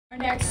Our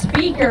next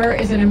speaker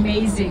is an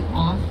amazing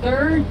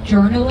author,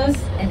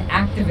 journalist, and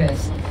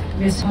activist,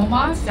 Ms.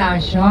 Homa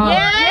Sarshar.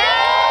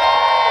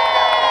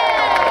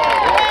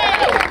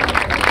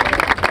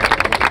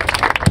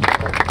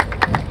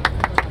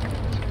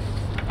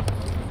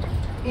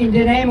 In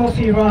the name of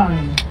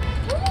Iran,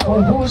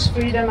 for whose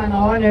freedom and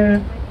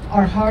honor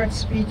our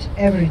hearts beat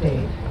every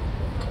day,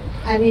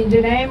 and in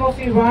the name of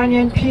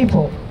Iranian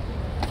people,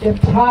 the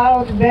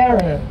proud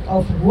bearer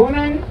of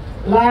Woman,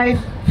 Life,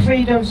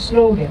 Freedom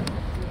slogan,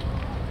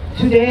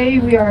 today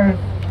we are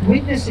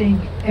witnessing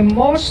a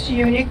most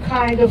unique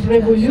kind of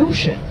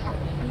revolution,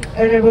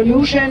 a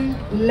revolution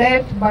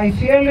led by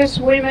fearless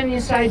women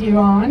inside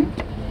Iran,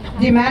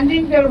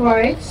 demanding their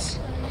rights,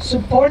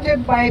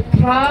 supported by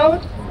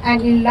proud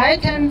and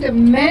enlightened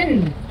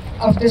men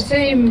of the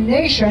same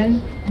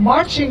nation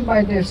marching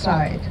by their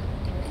side.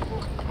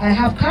 I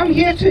have come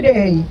here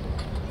today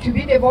to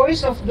be the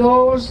voice of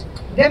those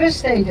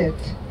devastated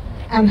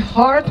and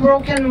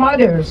heartbroken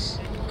mothers,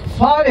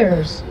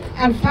 fathers,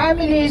 and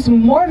families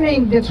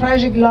mourning the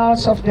tragic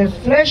loss of their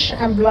flesh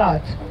and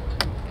blood.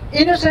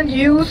 Innocent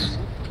youth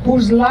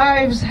whose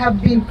lives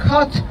have been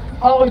cut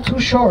all too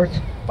short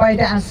by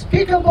the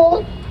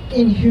unspeakable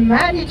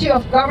inhumanity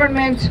of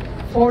government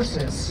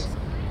forces.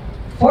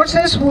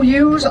 Forces who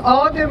use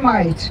all their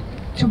might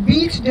to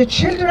beat the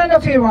children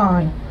of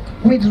Iran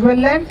with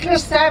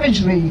relentless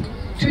savagery,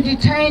 to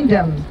detain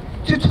them,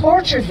 to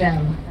torture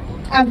them,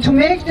 and to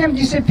make them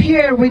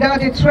disappear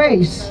without a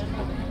trace,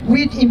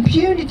 with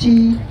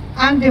impunity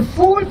and the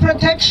full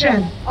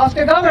protection of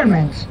the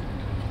government.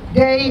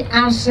 They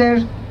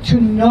answer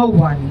to no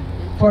one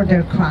for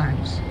their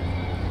crimes.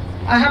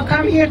 I have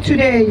come here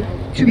today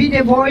to be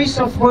the voice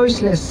of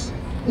voiceless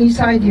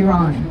inside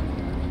Iran,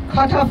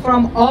 cut off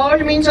from all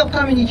means of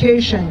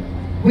communication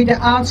with the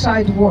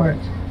outside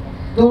world.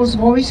 Those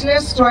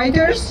voiceless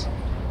writers,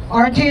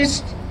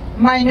 artists,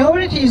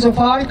 minorities of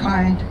all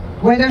kinds,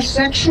 whether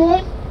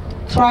sexual,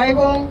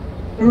 tribal,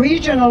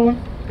 regional,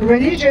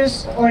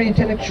 religious, or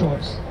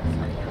intellectuals,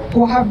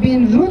 who have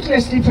been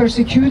ruthlessly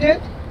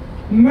persecuted,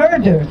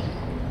 murdered,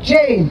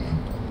 jailed,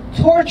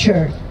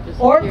 tortured,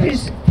 or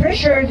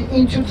pressured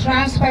into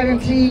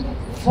transparently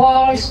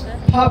false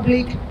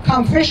public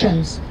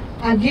confessions,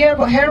 and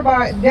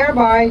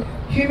thereby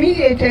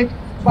humiliated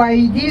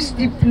by this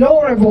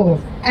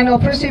deplorable and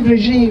oppressive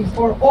regime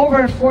for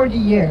over 40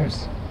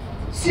 years,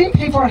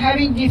 simply for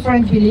having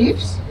different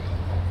beliefs,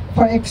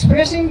 for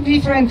expressing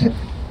different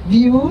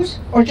views,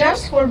 or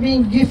just for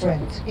being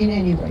different in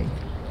any way.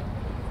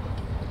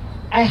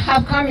 I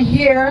have come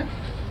here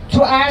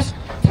to ask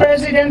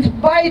President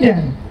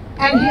Biden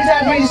and his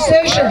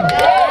administration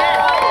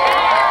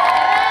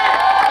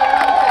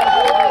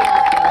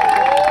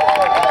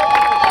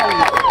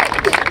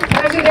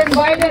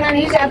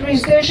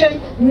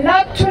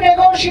not to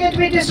negotiate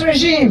with this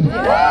regime. They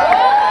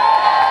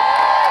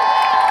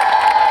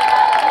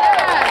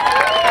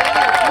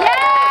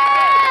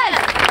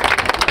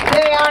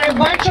are a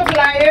bunch of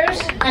liars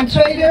and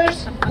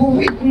traitors who,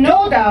 with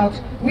no doubt,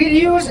 will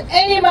use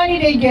any money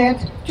they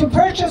get to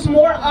purchase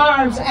more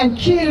arms and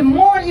kill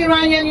more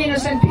Iranian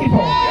innocent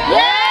people.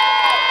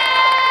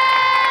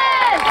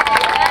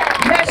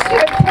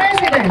 Mr.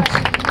 President,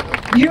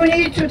 you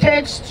need to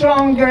take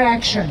stronger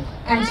action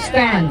and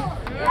stand.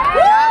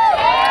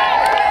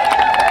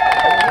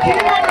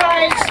 Human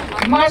rights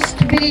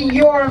must be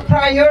your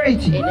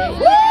priority.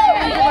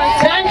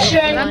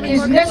 Sanction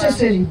is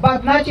necessary,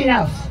 but not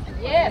enough.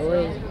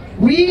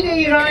 We,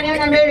 the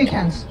Iranian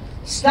Americans,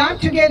 stand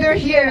together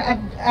here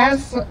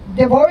as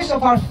the voice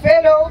of our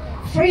fellow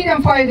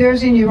freedom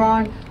fighters in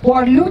Iran who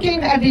are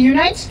looking at the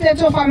United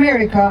States of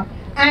America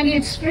and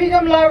its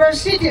freedom lover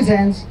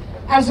citizens,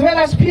 as well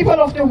as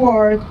people of the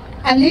world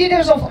and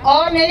leaders of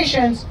all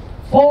nations,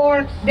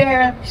 for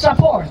their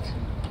support.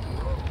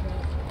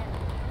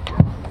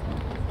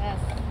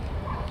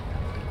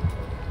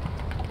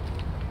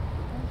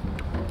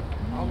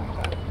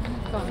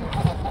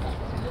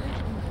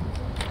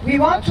 We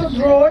want to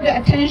draw the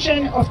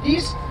attention of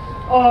this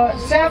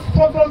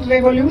self-propelled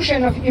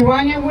revolution of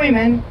Iranian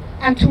women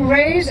and to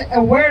raise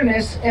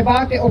awareness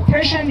about the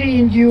oppression they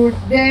endure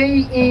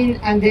day in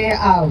and day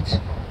out.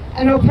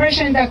 An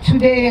oppression that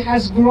today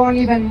has grown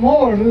even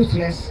more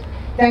ruthless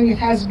than it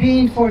has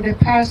been for the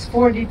past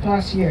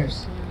 40+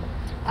 years.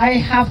 I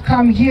have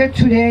come here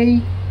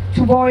today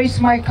to voice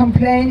my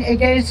complaint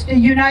against the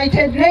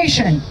United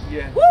Nations.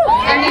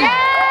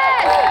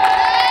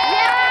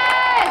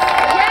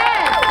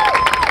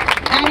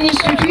 An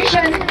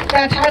institution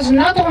that has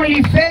not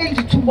only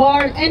failed to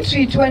bar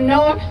entry to a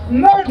known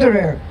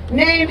murderer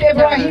named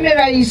Ebrahim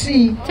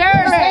Raisi,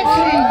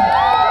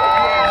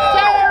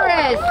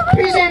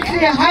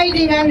 presently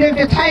hiding under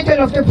the title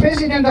of the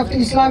President of the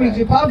Islamic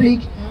Republic,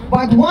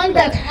 but one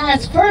that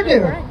has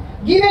further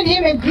given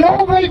him a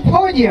global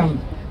podium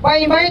by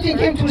inviting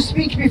him to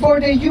speak before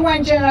the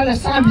UN General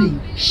Assembly.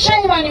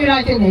 Shame on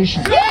United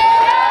Nations.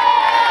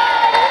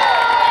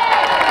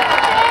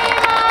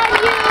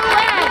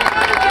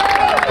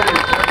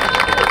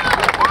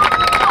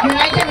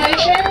 United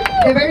Nations,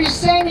 the very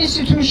same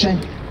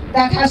institution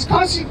that has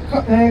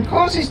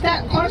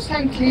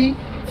constantly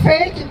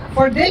failed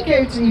for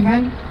decades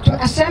even to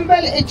assemble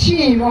a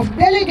team of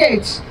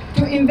delegates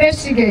to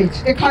investigate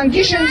the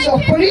conditions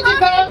of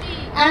political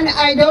and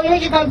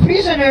ideological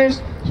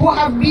prisoners who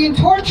have been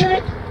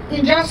tortured,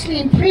 unjustly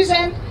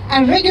imprisoned,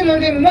 and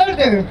regularly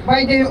murdered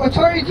by the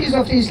authorities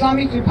of the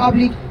Islamic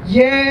Republic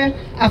year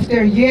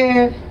after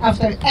year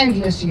after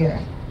endless year.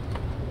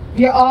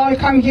 We all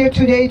come here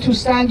today to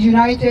stand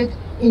united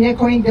in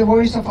echoing the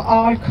voice of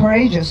all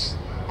courageous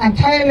and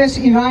tireless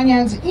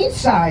Iranians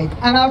inside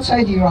and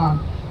outside Iran,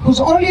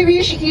 whose only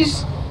wish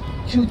is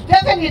to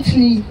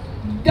definitely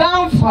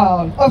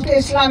downfall of the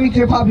Islamic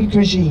Republic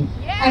regime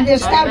and the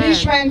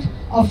establishment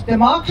of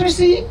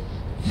democracy,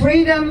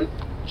 freedom,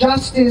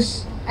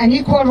 justice, and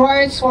equal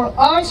rights for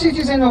all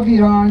citizens of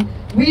Iran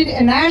with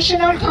a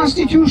national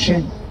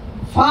constitution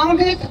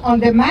founded on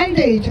the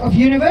mandate of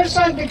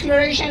Universal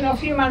Declaration of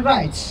Human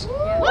Rights.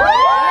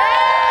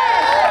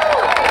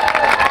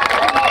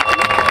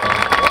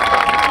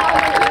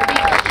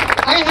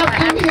 I have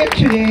come here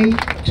today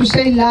to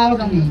say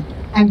loudly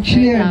and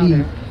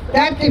clearly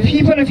that the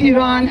people of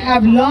Iran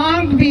have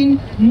long been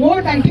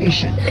more than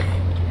patient,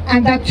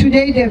 and that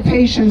today their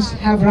patience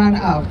have run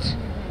out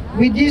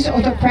with this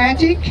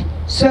autocratic,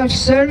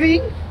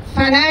 self-serving,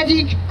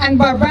 fanatic, and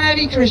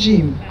barbaric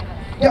regime.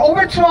 The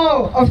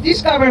overthrow of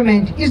this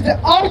government is the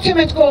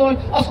ultimate goal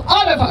of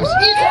all of us.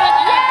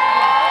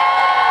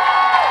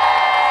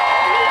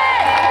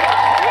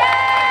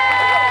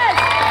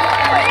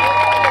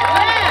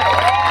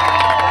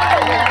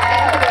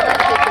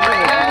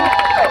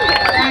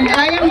 And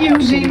I am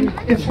using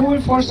the full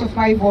force of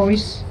my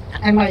voice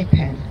and my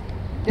pen,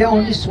 the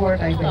only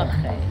sword I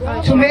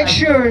bear, to make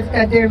sure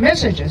that their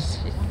messages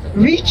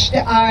reach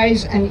the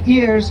eyes and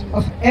ears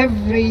of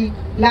every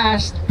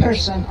last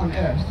person on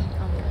earth.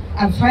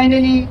 And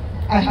finally,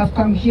 I have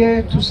come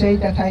here to say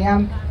that I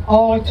am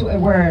all too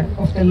aware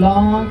of the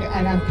long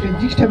and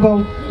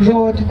unpredictable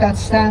road that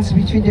stands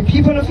between the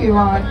people of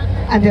Iran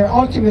and their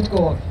ultimate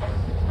goal.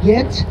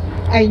 Yet,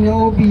 I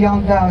know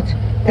beyond doubt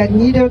that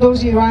neither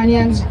those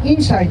Iranians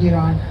inside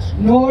Iran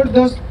nor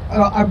those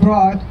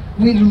abroad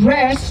will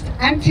rest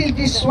until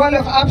this swell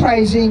of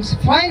uprisings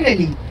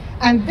finally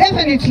and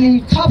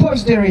definitely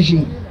topples the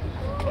regime.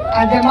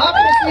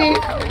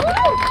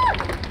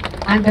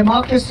 And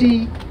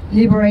democracy,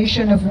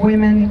 liberation of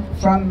women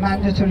from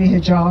mandatory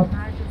hijab,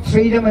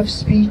 freedom of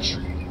speech,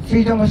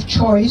 freedom of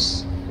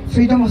choice,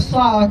 freedom of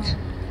thought,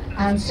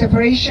 and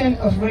separation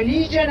of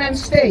religion and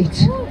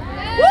state.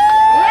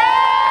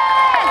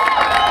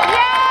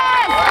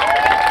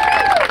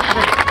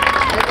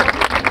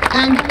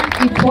 And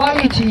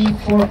equality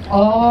for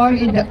all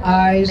in the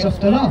eyes of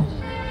the law.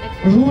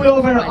 Rule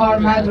over our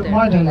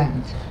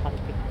motherland.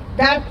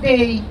 That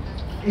day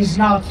is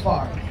not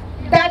far.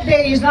 That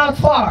day is not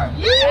far.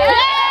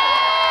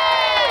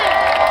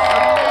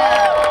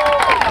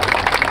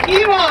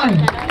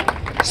 Iran,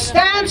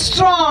 stand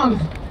strong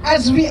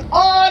as we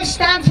all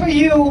stand for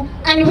you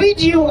and with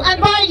you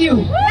and by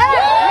you.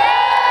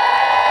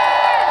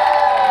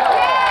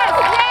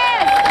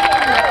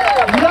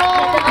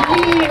 Long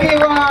live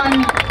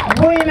Iran,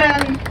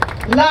 women,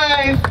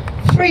 life,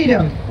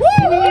 freedom.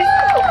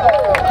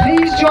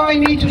 Please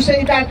join me to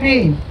say that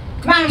name.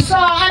 Mahsa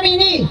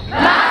Amini.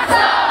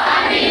 Mahsa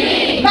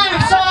Amini.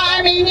 Mahsa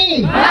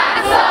Amini.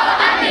 Mahsa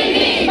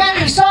Amini.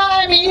 Mahsa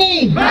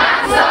Amini.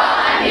 Mahsa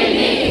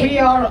Amini. We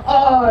are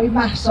all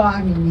Mahsa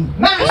Amini.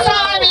 Mahsa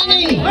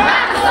Amini.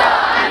 Mahsa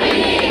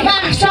Amini.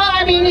 Mahsa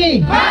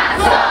Amini.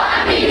 Mahsa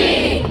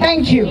Amini.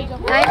 Thank you.